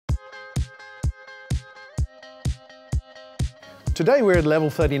Today we're at Level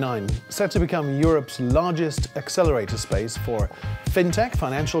 39, set to become Europe's largest accelerator space for fintech,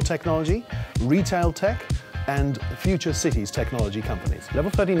 financial technology, retail tech, and future cities technology companies.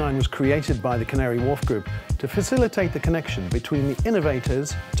 Level 39 was created by the Canary Wharf Group to facilitate the connection between the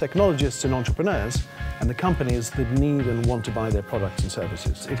innovators, technologists and entrepreneurs and the companies that need and want to buy their products and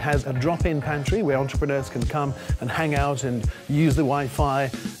services. It has a drop-in pantry where entrepreneurs can come and hang out and use the Wi-Fi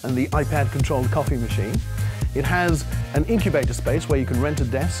and the iPad-controlled coffee machine. It has an incubator space where you can rent a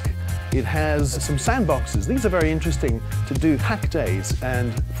desk. It has some sandboxes. These are very interesting to do hack days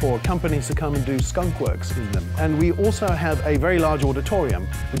and for companies to come and do skunk works in them. And we also have a very large auditorium,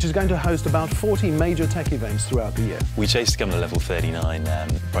 which is going to host about 40 major tech events throughout the year. We chose to come to Level 39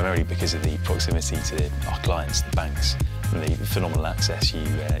 primarily because of the proximity to our clients, the banks, and the phenomenal access you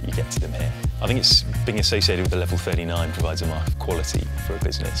get to them here. I think being associated with the Level 39 provides a mark of quality for a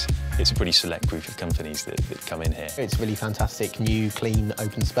business. It's a pretty select group of companies that come in here. It's really fantastic, new, clean,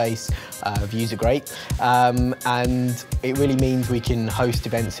 open space. Views are great, and it really means we can host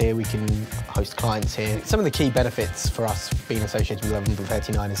events here, we can host clients here. Some of the key benefits for us being associated with Level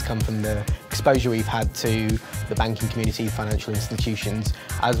 39 has come from the exposure we've had to the banking community, financial institutions,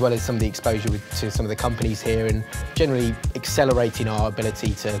 as well as some of the exposure to some of the companies here, and generally accelerating our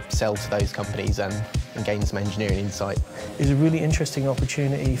ability to sell to those companies and gain some engineering insight. It's a really interesting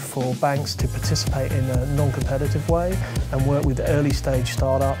opportunity for banks to participate in a non-competitive way and work with early stage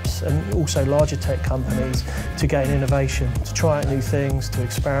startups and also larger tech companies to gain innovation, to try out new things, to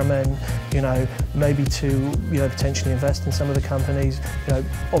experiment, maybe to potentially invest in some of the companies,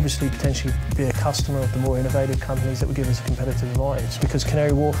 obviously potentially be a customer of the more innovative companies that would give us a competitive advantage. Because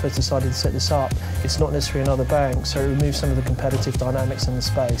Canary Wharf has decided to set this up, it's not necessarily another bank, so it removes some of the competitive dynamics in the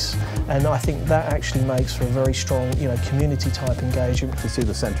space. And I think that actually makes for a very strong, community type engagement. To see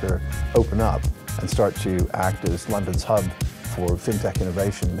the centre open up and start to act as London's hub for fintech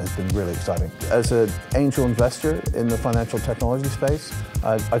innovation has been really exciting. As an angel investor in the financial technology space,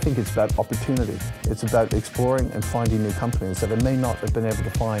 I think it's about opportunity. It's about exploring and finding new companies that I may not have been able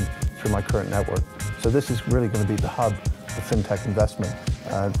to find through my current network. So this is really going to be the hub for fintech investment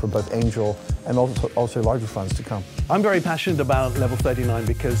for both angel and also larger funds to come. I'm very passionate about Level 39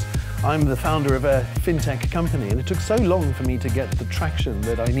 because I'm the founder of a fintech company, and it took so long for me to get the traction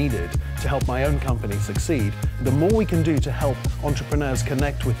that I needed to help my own company succeed. The more we can do to help entrepreneurs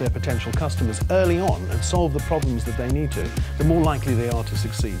connect with their potential customers early on and solve the problems that they need to, the more likely they are to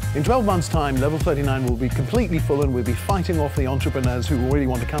succeed. In 12 months' time, Level 39 will be completely full and we'll be fighting off the entrepreneurs who really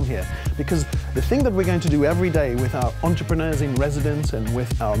want to come here. Because the thing that we're going to do every day with our entrepreneurs in residence and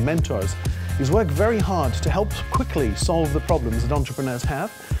with our mentors is work very hard to help quickly solve the problems that entrepreneurs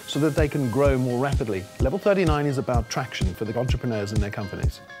have so that they can grow more rapidly. Level 39 is about traction for the entrepreneurs and their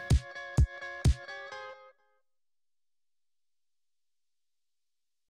companies.